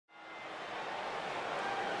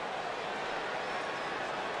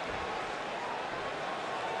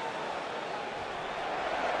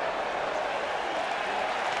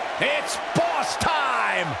It's boss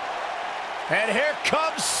time! And here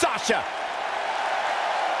comes Sasha.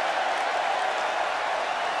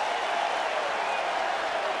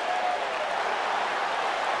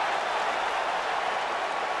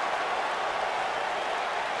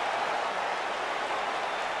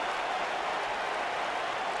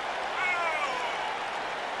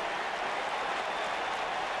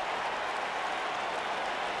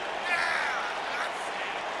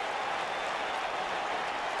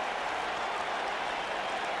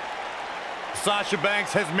 Sasha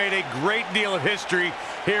Banks has made a great deal of history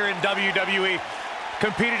here in WWE.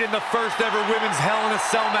 Competed in the first ever women's Hell in a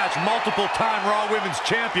Cell match, multiple-time Raw Women's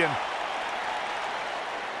Champion.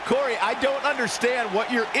 Corey, I don't understand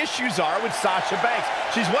what your issues are with Sasha Banks.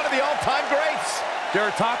 She's one of the all-time greats. Dare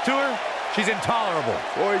I talk to her? She's intolerable.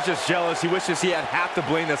 Or he's just jealous. He wishes he had half the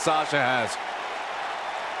bling that Sasha has.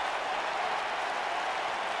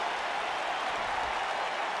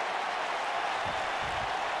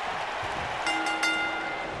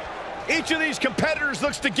 Each of these competitors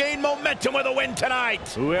looks to gain momentum with a win tonight.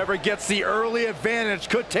 Whoever gets the early advantage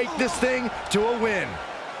could take this thing to a win.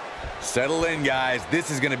 Settle in, guys.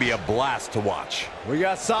 This is going to be a blast to watch. We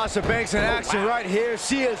got Sasha Banks in action right here.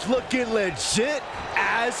 She is looking legit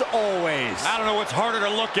as always. I don't know what's harder to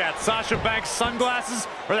look at, Sasha Banks' sunglasses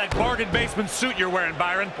or that bargain basement suit you're wearing,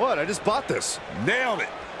 Byron. What? I just bought this. Nailed it.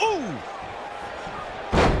 Ooh!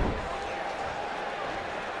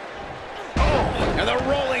 And the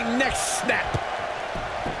rolling neck snap.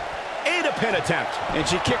 And a pin attempt. And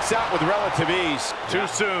she kicks out with relative ease. Too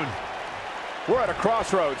soon. We're at a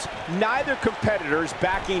crossroads. Neither competitor's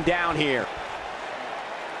backing down here.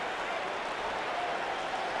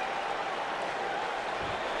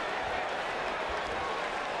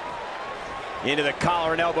 Into the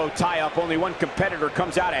collar and elbow tie-up. Only one competitor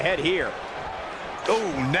comes out ahead here.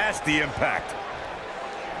 Oh, nasty impact.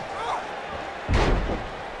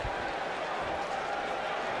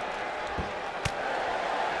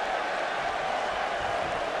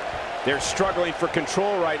 They're struggling for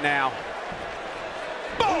control right now.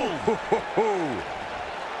 Boom!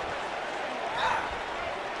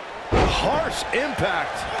 Harsh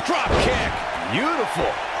impact. Drop kick.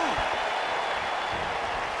 Beautiful.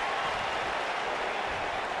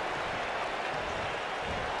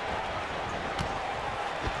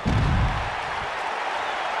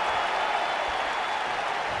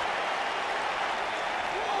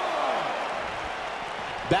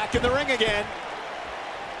 Back in the ring again.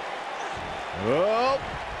 Oh.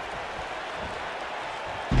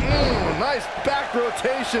 Nice back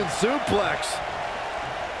rotation suplex.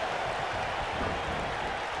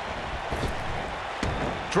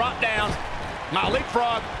 Drop down. Now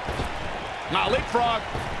leapfrog. Now leapfrog.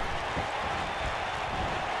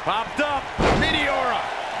 Popped up. Meteora.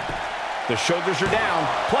 The shoulders are down.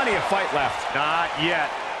 Plenty of fight left. Not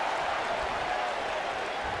yet.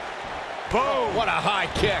 Boom. What a high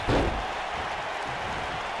kick.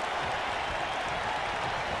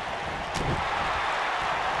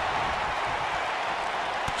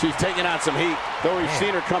 She's taking on some heat, though we've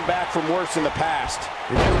seen her come back from worse in the past.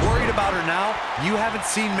 If you're worried about her now, you haven't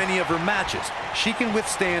seen many of her matches. She can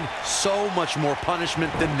withstand so much more punishment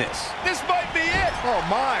than this. This might be it. Oh,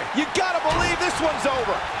 my. You gotta believe this one's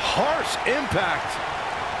over. Harsh impact.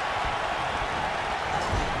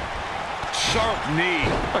 Sharp knee.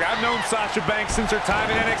 Look, I've known Sasha Banks since her time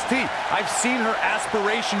in NXT. I've seen her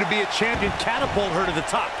aspiration to be a champion catapult her to the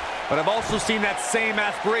top. But I've also seen that same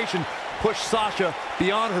aspiration push Sasha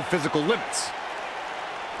beyond her physical limits.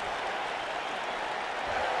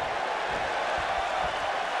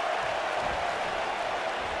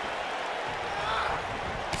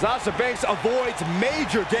 Sasha Banks avoids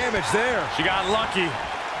major damage there. She got lucky.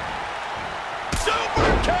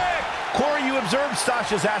 Super kick! Corey, you observed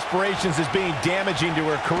Sasha's aspirations as being damaging to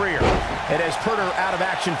her career. It has put her out of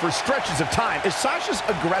action for stretches of time. Is Sasha's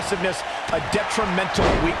aggressiveness a detrimental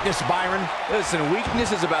weakness, Byron? Listen,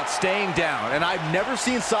 weakness is about staying down, and I've never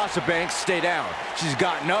seen Sasha Banks stay down. She's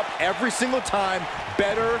gotten up every single time,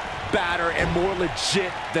 better, badder, and more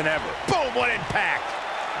legit than ever. Boom, what impact!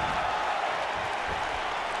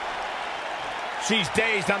 She's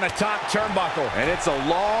dazed on the top turnbuckle. And it's a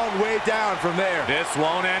long way down from there. This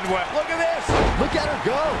won't end well. Look at this! Look at her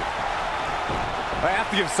go. I have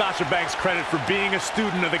to give Sasha Banks credit for being a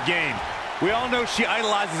student of the game. We all know she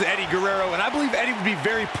idolizes Eddie Guerrero, and I believe Eddie would be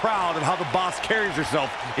very proud of how the boss carries herself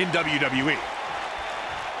in WWE.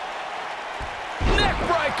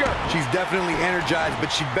 Neckbreaker! She's definitely energized,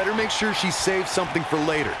 but she'd better make sure she saves something for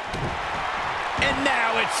later. And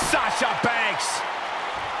now it's Sasha Banks!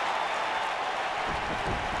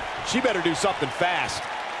 She better do something fast.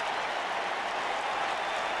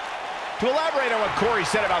 To elaborate on what Corey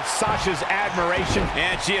said about Sasha's admiration,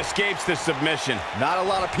 And she escapes the submission. Not a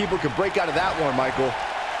lot of people can break out of that one, Michael.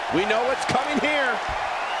 we know what's coming here.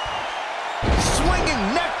 Swinging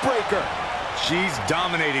neck breaker. She's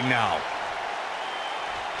dominating now.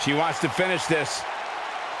 She wants to finish this.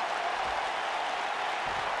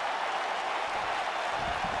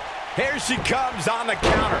 Here she comes on the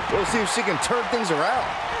counter. We'll see if she can turn things around.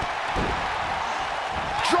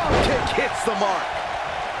 Drop kick hits the mark.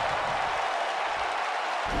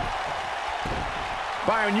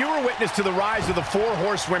 Byron, you were witness to the rise of the 4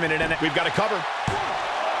 horsewomen in NXT. We've got to cover.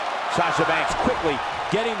 Sasha Banks quickly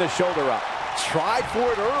getting the shoulder up. Tried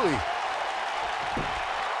for it early.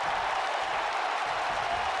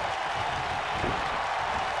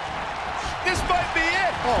 This might be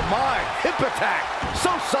it. Oh my, hip attack.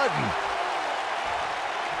 So sudden.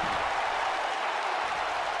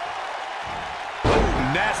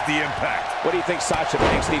 Nasty impact. What do you think Sasha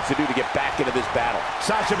Banks needs to do to get back into this battle?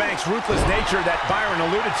 Sasha Banks' ruthless nature that Byron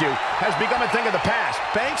alluded to has become a thing of the past.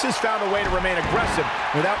 Banks has found a way to remain aggressive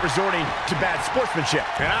without resorting to bad sportsmanship.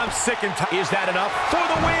 And I'm sick and tired. Is that enough for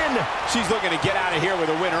the win? She's looking to get out of here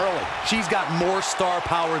with a win early. She's got more star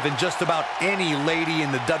power than just about any lady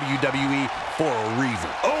in the WWE for a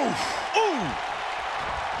reason. Oof. Ooh.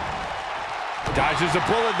 Dodges a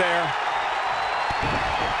bullet there.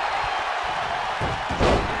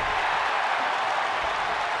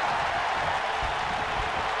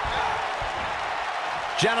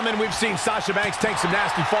 Gentlemen, we've seen Sasha Banks take some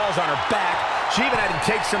nasty falls on her back. She even had to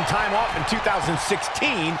take some time off in 2016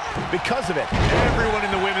 because of it. Everyone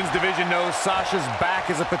in the women's division knows Sasha's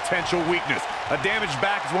back is a potential weakness. A damaged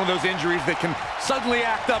back is one of those injuries that can suddenly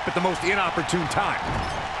act up at the most inopportune time.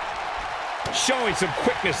 Showing some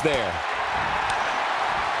quickness there.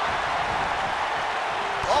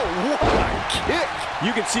 Oh, what a kick.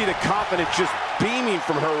 You can see the confidence just beaming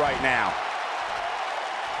from her right now.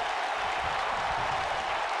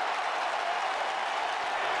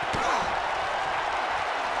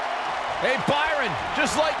 Hey, Byron,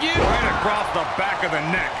 just like you. Right across the back of the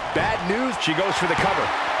neck. Bad news, she goes for the cover.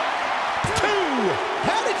 2!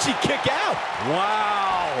 How did she kick out?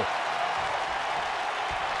 Wow.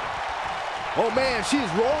 Oh man, she's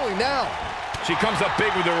rolling now. She comes up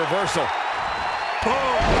big with a reversal.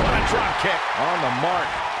 Boom! What a drop kick. On the mark.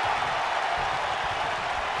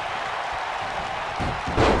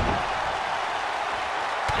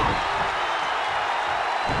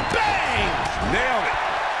 Bang! Nailed it.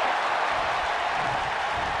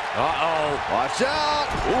 Uh-oh. Watch out.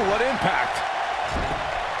 Ooh, what impact.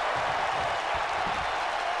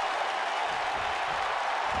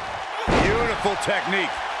 Beautiful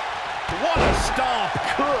technique. What a stomp.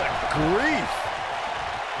 Good grief.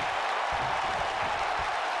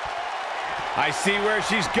 I see where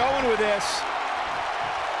she's going with this.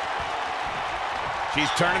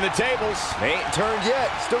 She's turning the tables. They ain't turned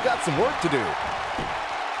yet. Still got some work to do.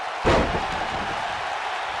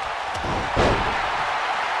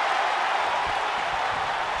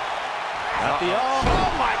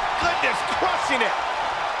 Oh my goodness, crushing it.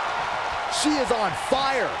 She is on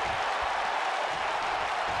fire.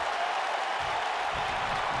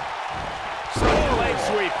 Leg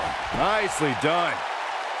sweep. Nicely done.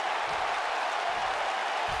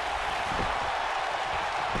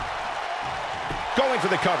 Going for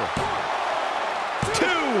the cover. 2.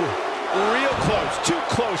 Real close. Too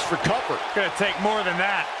close for comfort. Gonna take more than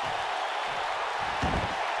that.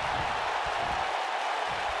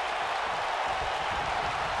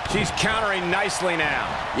 She's countering nicely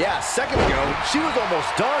now. Yeah, a second ago, she was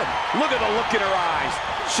almost done. Look at the look in her eyes.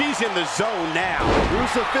 She's in the zone now.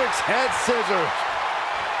 Crucifix head scissors.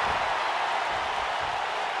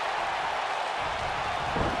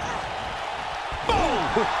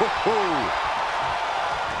 Boom!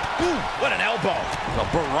 Ooh, what an elbow. A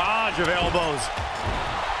barrage of elbows.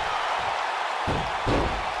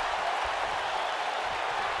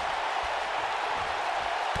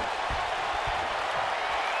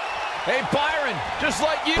 Hey, Byron, just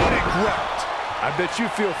like you. Correct. I bet you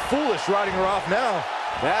feel foolish riding her off now.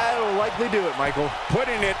 That'll likely do it, Michael.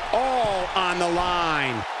 Putting it all on the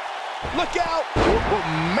line. Look out. Oh,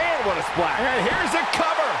 man, what a splash. And here's a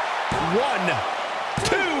cover. 1,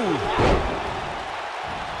 2.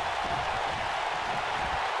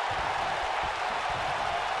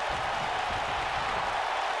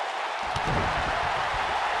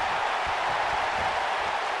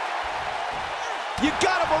 You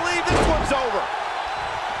gotta believe this one's over.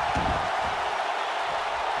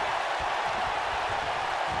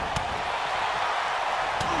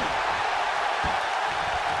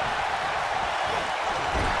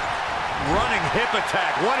 Running hip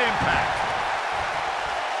attack. What impact.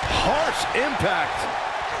 Harsh impact.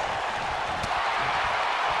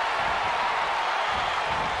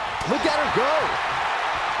 Look at her go.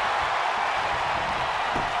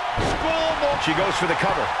 She goes for the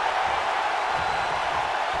cover.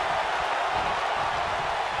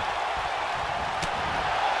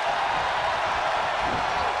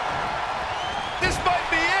 This might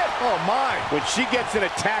be it. Oh, my. When she gets in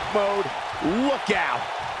attack mode, look out.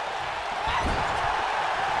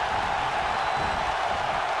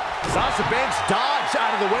 Sasha Banks dodged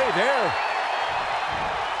out of the way there.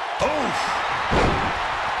 Oof.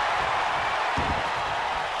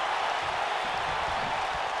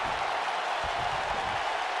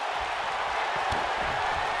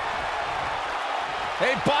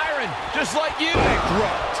 Hey, Byron, just like you.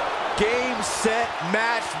 Bankrupt. Game, set,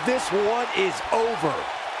 match. This one is over.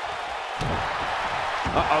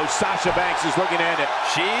 Uh-oh, Sasha Banks is looking at it.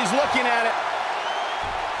 She's looking at it.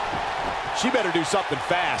 She better do something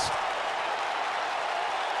fast.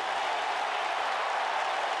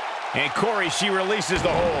 And Corey, she releases the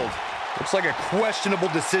hold. Looks like a questionable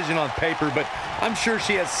decision on paper, but I'm sure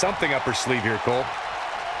she has something up her sleeve here, Cole.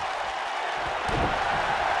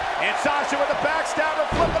 And Sasha with a backstabber,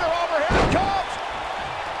 flipping her over. Here it comes.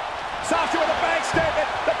 Sasha with a bank statement.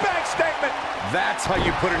 The bank statement. That's how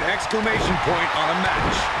you put an exclamation point on a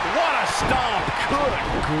match. What a stomp. Good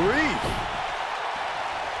grief.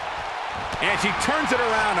 And she turns it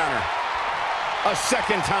around on her. A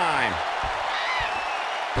second time.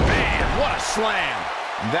 Man, what a slam.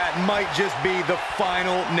 That might just be the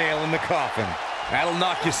final nail in the coffin. That'll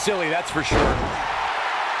knock you silly, that's for sure.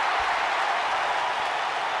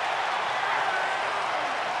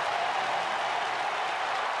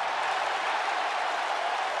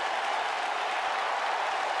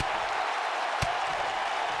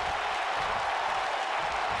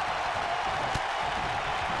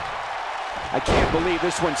 I can't believe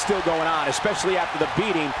this one's still going on, especially after the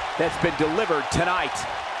beating that's been delivered tonight.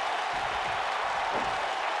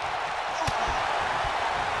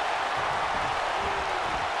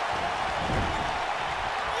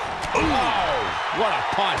 Oh, what a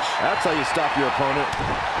punch. That's how you stop your opponent.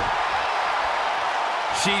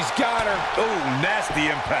 She's got her. Oh,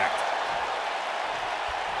 nasty impact.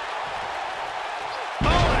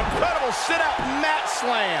 Oh, an incredible sit-out mat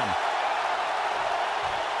slam.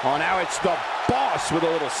 Oh, now it's the boss with a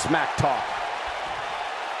little smack talk.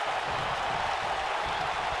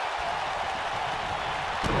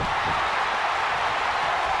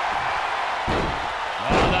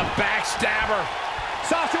 Oh, the backstabber.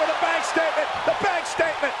 Sasha with a bank statement. The bank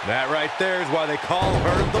statement. That right there is why they call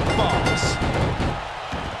her the boss.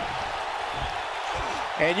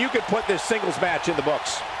 And you could put this singles match in the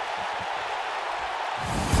books.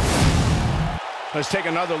 Let's take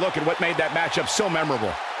another look at what made that matchup so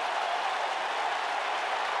memorable.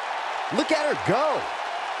 Look at her go.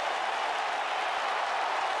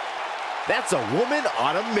 That's a woman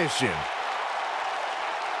on a mission.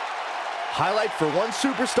 Highlight for one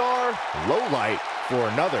superstar, low light for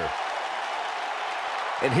another.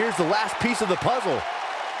 And here's the last piece of the puzzle.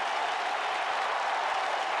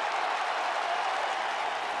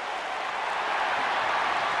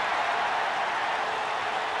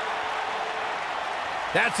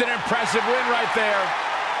 That's an impressive win right there.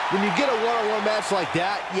 When you get a one-on-one match like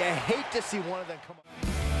that, you hate to see one of them come up.